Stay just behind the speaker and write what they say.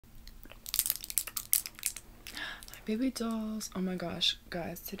Baby dolls. Oh my gosh,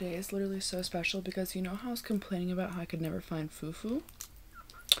 guys, today is literally so special because you know how I was complaining about how I could never find fufu?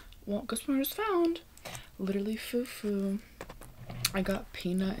 Well, guess what I just found? Literally fufu. I got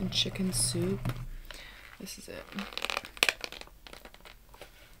peanut and chicken soup. This is it.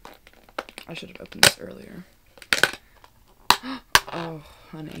 I should have opened this earlier. Oh,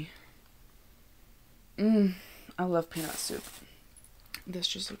 honey. I love peanut soup. This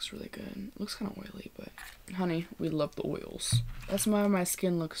just looks really good. It looks kind of oily, but honey, we love the oils. That's why my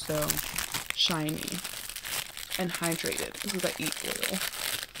skin looks so shiny and hydrated. This is I eat oil.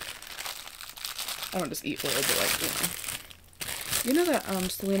 I don't just eat oil, but like, you know that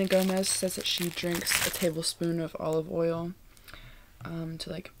Selena Gomez says that she drinks a tablespoon of olive oil to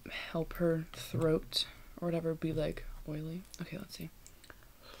like help her throat or whatever be like oily. Okay, let's see.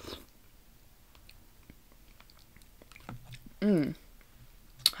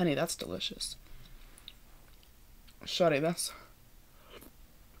 Honey, that's delicious. Shawty, that's...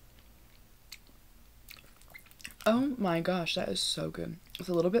 Oh my gosh, that is so good. It's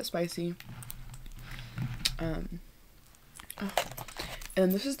a little bit spicy. And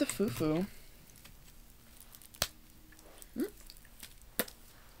this is the fufu.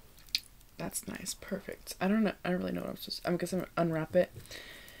 That's nice. Perfect. I don't know. I don't really know what I'm supposed to... I'm gonna unwrap it.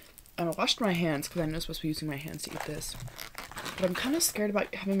 I washed my hands because I know I'm supposed to be using my hands to eat this. But I'm kind of scared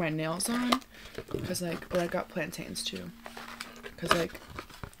about having my nails on because, like, but I got plantains too. Because, like,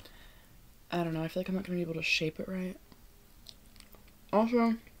 I don't know. I feel like I'm not going to be able to shape it right.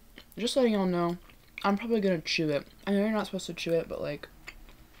 Also, just letting y'all know, I'm probably going to chew it. I know you're not supposed to chew it, but, like,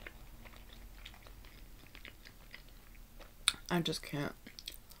 I just can't.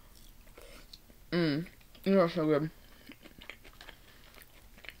 You're so good.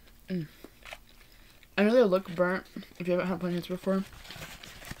 I know they look burnt if you haven't had plantains before.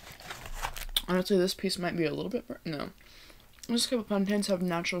 Honestly, this piece might be a little bit burnt. No. Just because plantains have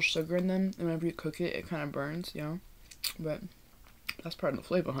natural sugar in them, and whenever you cook it, it kind of burns, you know? But that's part of the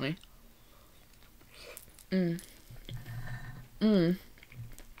flavor, honey. And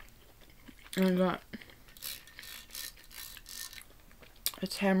I got a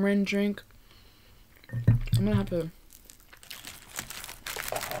tamarind drink. I'm gonna have to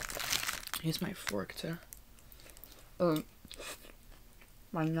use my fork to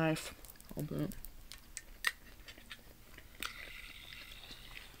my knife. Open it.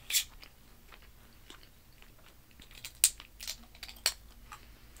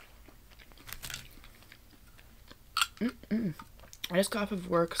 I just got off of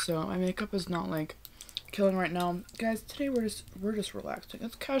work, so my makeup is not like killing right now. Guys, today we're just relaxing.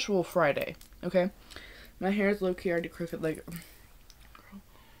 It's casual Friday, okay? My hair is low-key already crooked, like...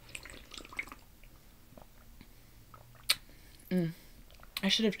 I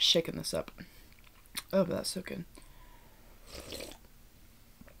should have shaken this up. Oh, but that's so good.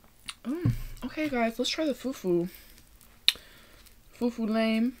 Okay, guys, let's try the fufu. Fufu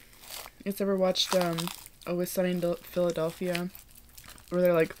lame. You ever watched Always Sunny in Philadelphia? Where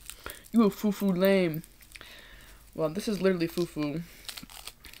they're like, you a fufu lame. Well, this is literally fufu.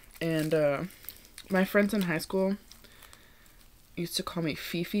 And my friends in high school used to call me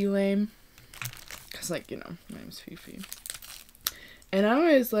Fifi lame. Cause, like, you know, my name's Fifi. And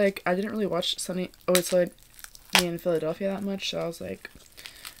I was like, I didn't really watch Always Sunny in Philadelphia that much, so I was like,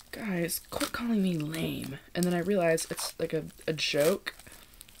 guys, quit calling me lame. And then I realized it's like a joke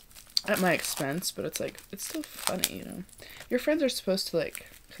at my expense, but it's like, it's still funny, you know? Your friends are supposed to, like,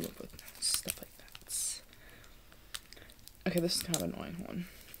 come up with stuff like that. Okay, this is kind of an annoying one.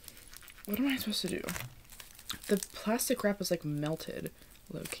 What am I supposed to do? The plastic wrap is, like, melted,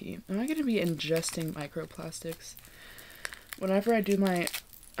 low-key. Am I going to be ingesting microplastics? Whenever I do my,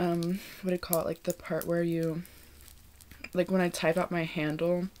 what do you call it, like, the part where you, like, when I type out my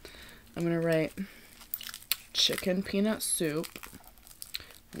handle, I'm going to write chicken peanut soup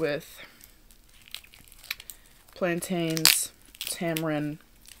with plantains, tamarind,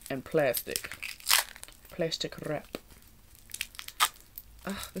 and plastic wrap.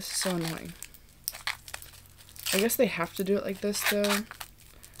 Ugh, this is so annoying. I guess they have to do it like this, though,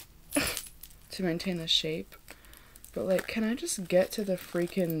 to maintain the shape. But, like, can I just get to the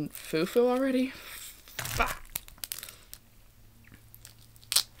freaking fufu already? Fuck.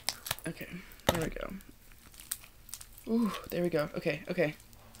 Okay, there we go. Ooh, there we go. Okay. Okay.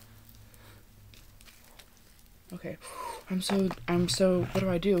 I'm so, what do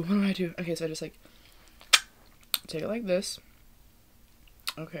I do? Okay, so I just, like, take it like this.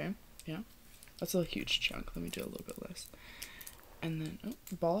 Okay, yeah. That's a huge chunk. Let me do a little bit less. And then,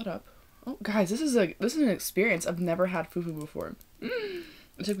 ball it up. Oh, guys, this is an experience. I've never had fufu before. It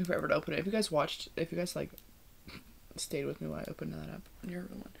took me forever to open it. If you guys, like, stayed with me while I opened that up. Your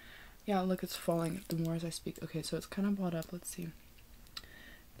one. Yeah, look, it's falling the more as I speak. Okay, so it's kind of balled up. Let's see.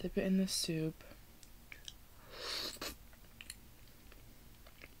 Dip it in the soup.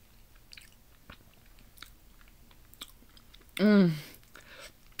 Mmm.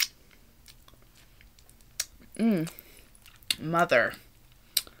 Mmm. Mother.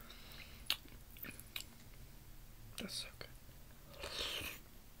 That's so good.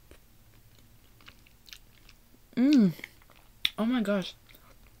 Mmm. Oh my gosh.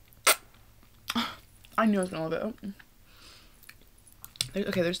 I knew I was gonna love it. Oh.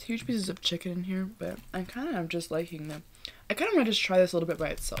 Okay, there's huge pieces of chicken in here, but I kind of am just liking them. I kind of want to just try this a little bit by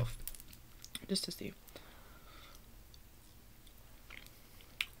itself. Just to see.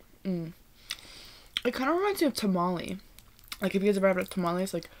 Mmm. It kind of reminds me of tamale. Like, if you guys ever had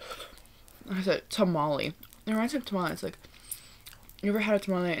tamales, like I said, tamale. It reminds me of tamales. Like, you ever had a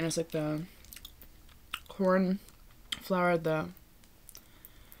tamale and it's like the corn flour,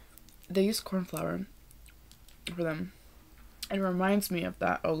 they use corn flour for them. It reminds me of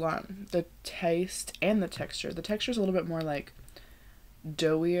that a lot. The taste and the texture. The texture is a little bit more like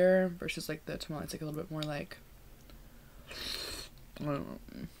doughier versus like the tamale. It's like a little bit more like.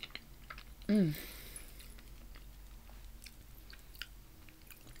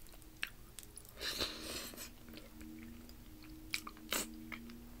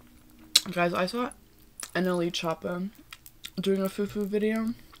 Guys, I saw Annalie Chapa doing a fufu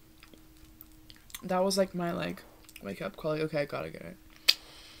video. That was like my like wake up call. Like, okay, I gotta get it.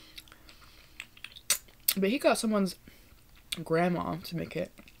 But he got someone's grandma to make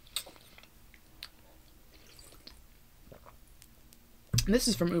it. And this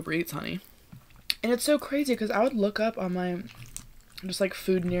is from Uber Eats, honey. And it's so crazy because I would look up on my just like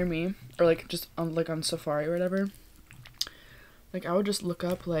food near me, or like just on like on Safari or whatever. Like I would just look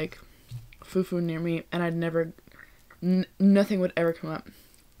up like fufu near me, and I'd never, nothing would ever come up.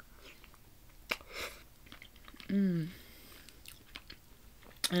 And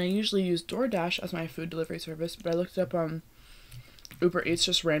I usually use DoorDash as my food delivery service, but I looked it up on Uber Eats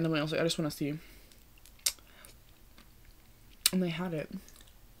just randomly. I was like, I just want to see. And they had it.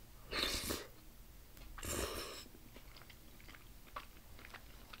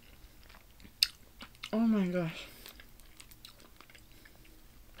 Oh my gosh.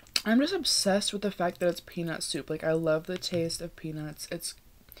 I'm just obsessed with the fact that it's peanut soup. Like, I love the taste of peanuts. It's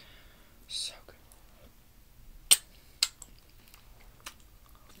so good.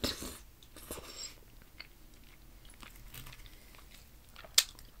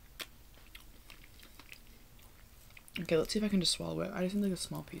 Okay, let's see if I can just swallow it. I just need like a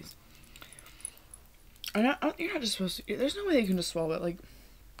small piece. You're not just supposed to. There's no way that you can just swallow it. Like,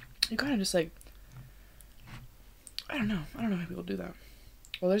 you kind of just like. I don't know how people do that.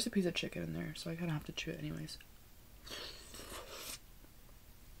 Well, there's a piece of chicken in there, so I kind of have to chew it anyways.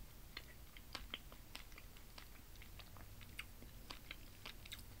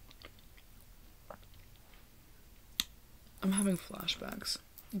 I'm having flashbacks,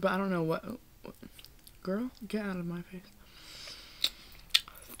 but I don't know what. Girl, get out of my face.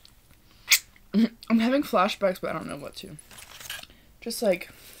 I'm having flashbacks, but I don't know what to. Just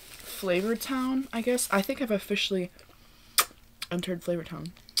like Flavor Town, I guess. I think I've officially entered Flavor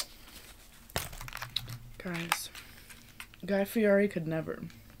Town. Guys, Guy Fieri could never.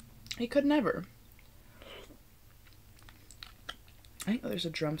 He could never. I think there's a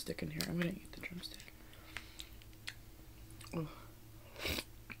drumstick in here. I'm gonna eat the drumstick. Oh.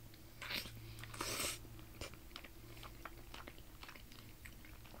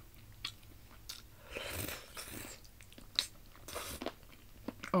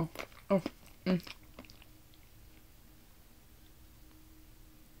 Oh, oh,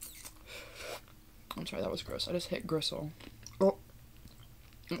 I'm sorry, that was gross. I just hit gristle. Oh,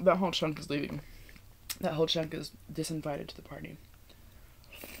 that whole chunk is leaving. That whole chunk is disinvited to the party.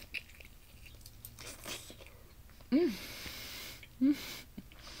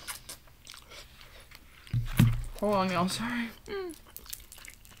 Hold on, y'all. Sorry.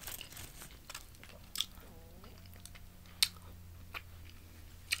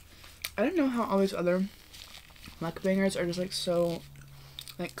 I didn't know how all these other mukbangers are just like so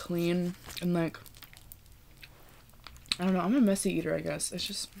like clean and like I don't know, I'm a messy eater, I guess. It's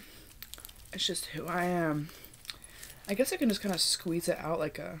just who I am. I guess I can just kind of squeeze it out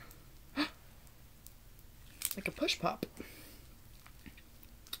like a push pop.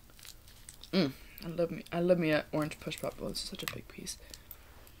 I love me an orange push pop. Oh, it's such a big piece.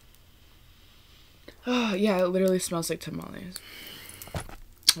 Oh yeah, it literally smells like tamales.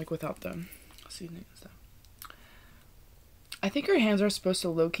 Like without the seasoning and stuff. I think your hands are supposed to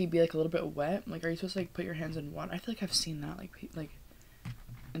low-key be like a little bit wet. Like, are you supposed to like put your hands in water? I feel like I've seen that, like,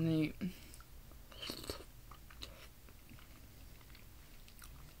 and then you...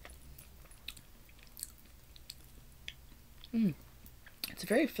 It's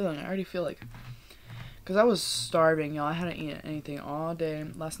very filling. I already feel like, because I was starving, y'all. I hadn't eaten anything all day.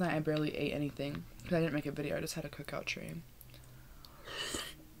 Last night I barely ate anything because I didn't make a video. I just had a cookout tray.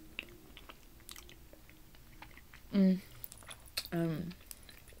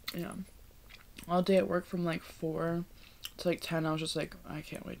 Yeah. All day at work from like 4 to like 10, I was just like, I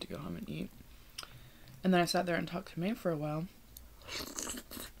can't wait to go home and eat. And then I sat there and talked to May for a while.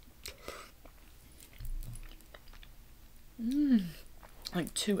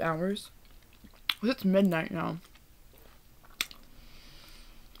 Like 2 hours. Well, it's midnight now.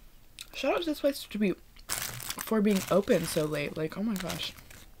 Shout out to this place for being open so late. Like, oh my gosh.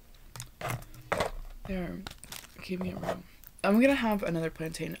 They're keeping it real. I'm gonna have another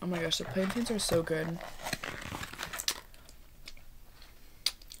plantain. Oh my gosh, the plantains are so good.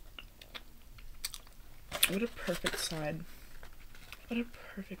 What a perfect side. What a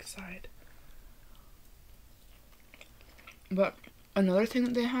perfect side. But another thing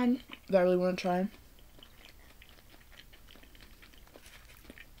that they had that I really want to try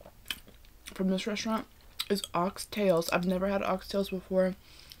from this restaurant is oxtails. I've never had oxtails before.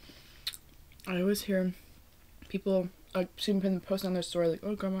 I always hear people like see them posting on their story like,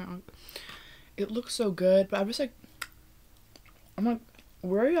 oh, grandma, it looks so good. But I'm like,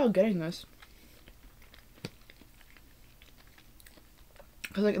 where are y'all getting this?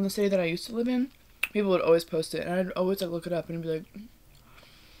 Because like in the city that I used to live in, people would always post it, and I'd always like look it up and be like,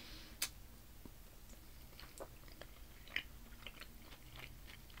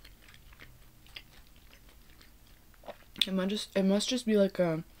 it must just be like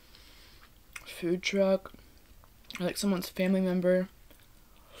a food truck or like someone's family member.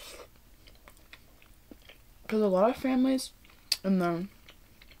 Because a lot of families in the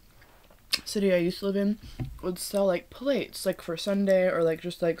city I used to live in would sell like plates like for Sunday, or like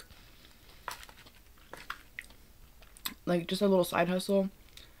just like just a little side hustle.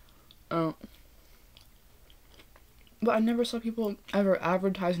 But I never saw people ever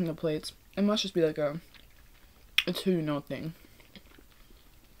advertising the plates. It must just be like it's who you know thing.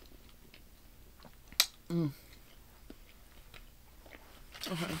 Okay.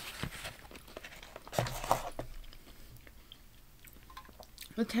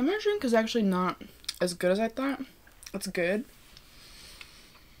 The tamarind drink is actually not as good as I thought. It's good,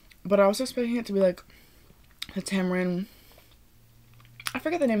 but I was expecting it to be like the tamarind. I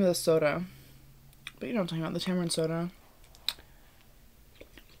forget the name of the soda, but you know what I'm talking about, the tamarind soda.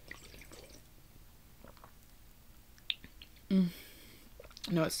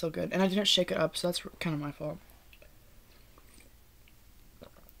 No, it's so good, and I didn't shake it up, so that's kind of my fault.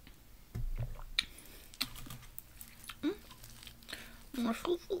 More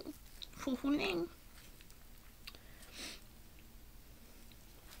fufu name.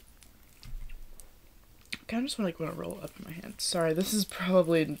 I just want to roll it up in my hand. Sorry, this is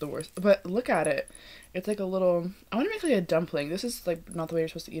probably the worst, but look at it. It's like a little. I want to make like a dumpling. This is like not the way you're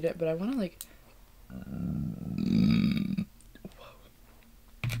supposed to eat it, but I want to like.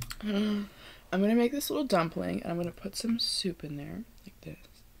 I'm gonna make this little dumpling, and I'm gonna put some soup in there like this.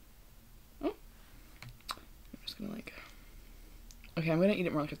 Oh, I'm just gonna like. Okay, I'm gonna eat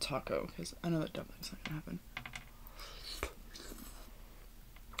it more like a taco because I know that dumpling's not gonna happen.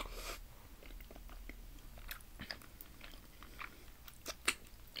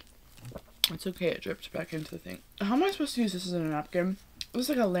 It's okay, it dripped back into the thing. How am I supposed to use this as a napkin? This is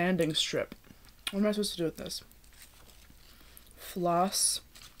like a landing strip. What am I supposed to do with this? Floss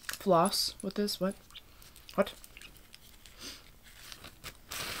with this? What?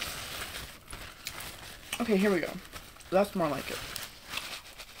 Okay, here we go. That's more like it.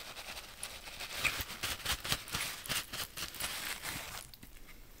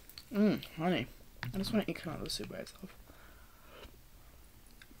 Honey. I just want to eat kind of the soup by itself.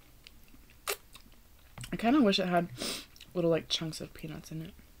 I kind of wish it had little like chunks of peanuts in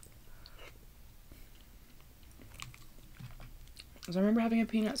it. Because I remember having a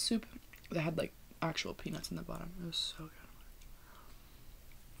peanut soup that had like actual peanuts in the bottom. It was so good.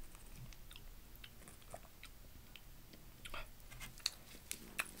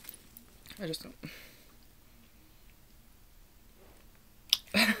 I just don't.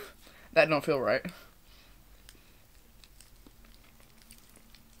 That don't feel right.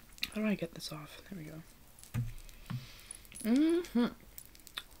 How do I get this off? There we go.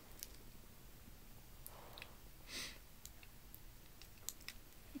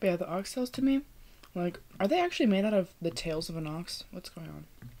 But yeah, the oxtails to me Like, are they actually made out of the tails of an ox? What's going on?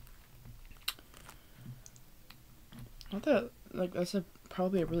 Not that, like, that's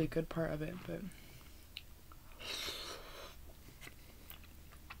probably a really good part of it, but...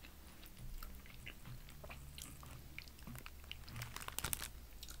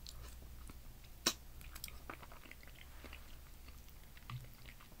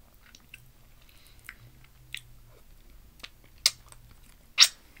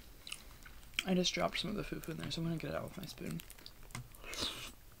 I just dropped some of the fufu in there, so I'm gonna get it out with my spoon.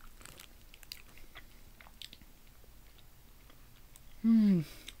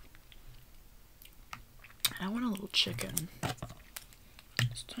 I want a little chicken.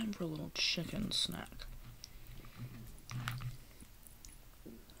 It's time for a little chicken snack.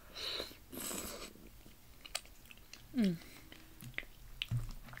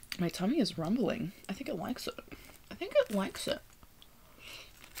 My tummy is rumbling. I think it likes it. I think it likes it.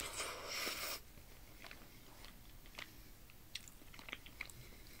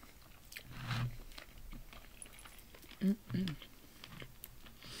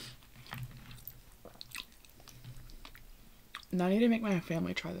 Now I need to make my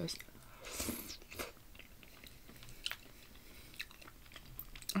family try this.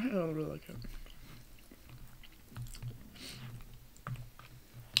 I don't really like it.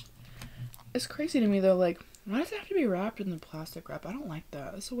 It's crazy to me though, like, why does it have to be wrapped in the plastic wrap? I don't like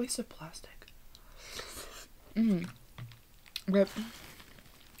that. It's a waste of plastic. But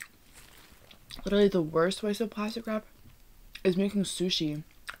literally the worst waste of plastic wrap is making sushi.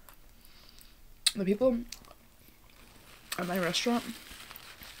 The people at my restaurant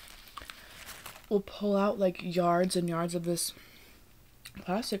will pull out like yards and yards of this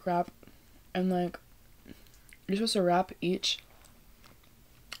plastic wrap, and like you're supposed to wrap each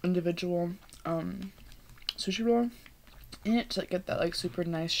individual sushi roll in it to like get that like super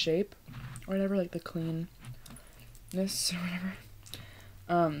nice shape or whatever, like the cleanness or whatever.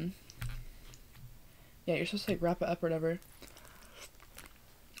 Yeah, you're supposed to like wrap it up or whatever.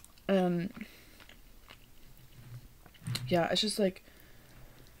 Yeah, it's just like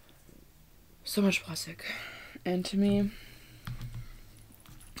so much plastic, and to me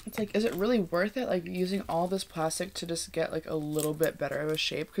it's like, is it really worth it, like using all this plastic to just get like a little bit better of a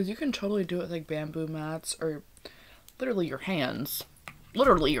shape? Because you can totally do it with like bamboo mats or literally your hands,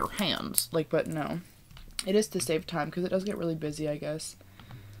 like, but no, it is to save time because it does get really busy, I guess.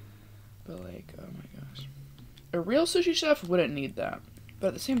 But like, oh my gosh, a real sushi chef wouldn't need that. But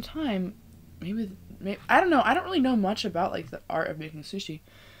at the same time, maybe I don't know, I don't really know much about like the art of making sushi,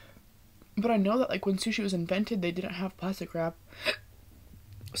 but I know that like when sushi was invented they didn't have plastic wrap.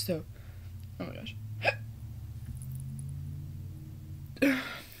 So, oh my gosh.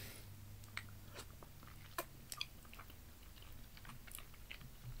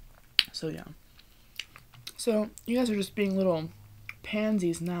 So yeah. So you guys are just being little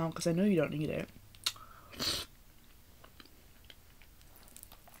pansies now because I know you don't need it.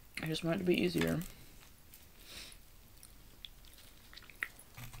 I just want it to be easier.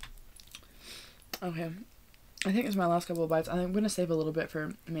 Okay. I think it's my last couple of bites. I'm going to save a little bit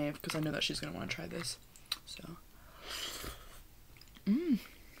for Maeve because I know that she's going to want to try this. So. Oh.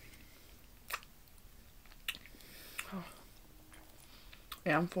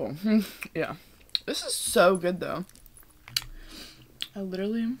 Yeah, I'm full. Yeah. This is so good though. I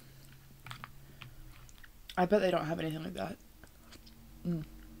bet they don't have anything like that.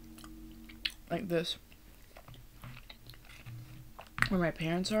 Like this. Where my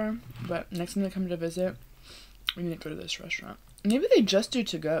parents are. But next time they come to visit, we need to go to this restaurant. Maybe they just do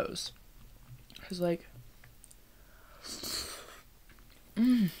to-goes. Because, like...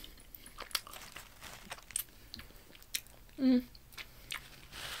 I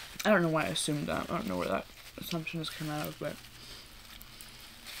don't know why I assumed that. I don't know where that assumption has come out of, but...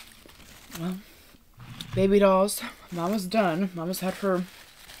 Well, baby dolls. Mama's done. Mama's had her...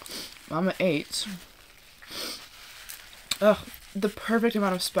 Mama ate. Ugh, the perfect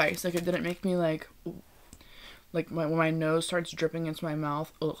amount of spice. Like, it didn't make me, like when my nose starts dripping into my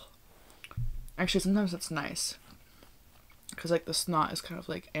mouth. Ugh. Actually, sometimes that's nice. Because, like, the snot is kind of,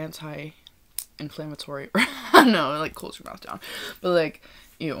 like, anti-inflammatory. I don't know, it, like, cools your mouth down. But, like,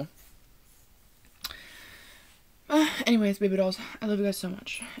 ew. Anyways, baby dolls, I love you guys so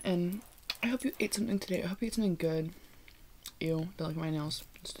much. And I hope you ate something today. I hope you ate something good. Ew, don't look at my nails.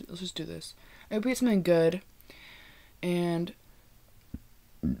 Let's just do this. I hope you ate something good. And...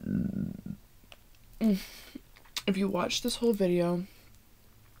 if you watch this whole video,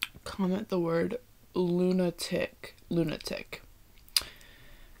 comment the word lunatic. Lunatic.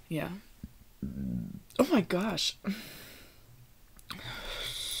 Yeah. Oh my gosh.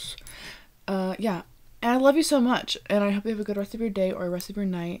 Yeah. And I love you so much. And I hope you have a good rest of your day or rest of your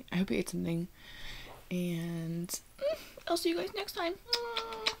night. I hope you ate something. And I'll see you guys next time.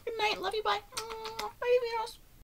 Good night. Love you. Bye. Bye, Venos.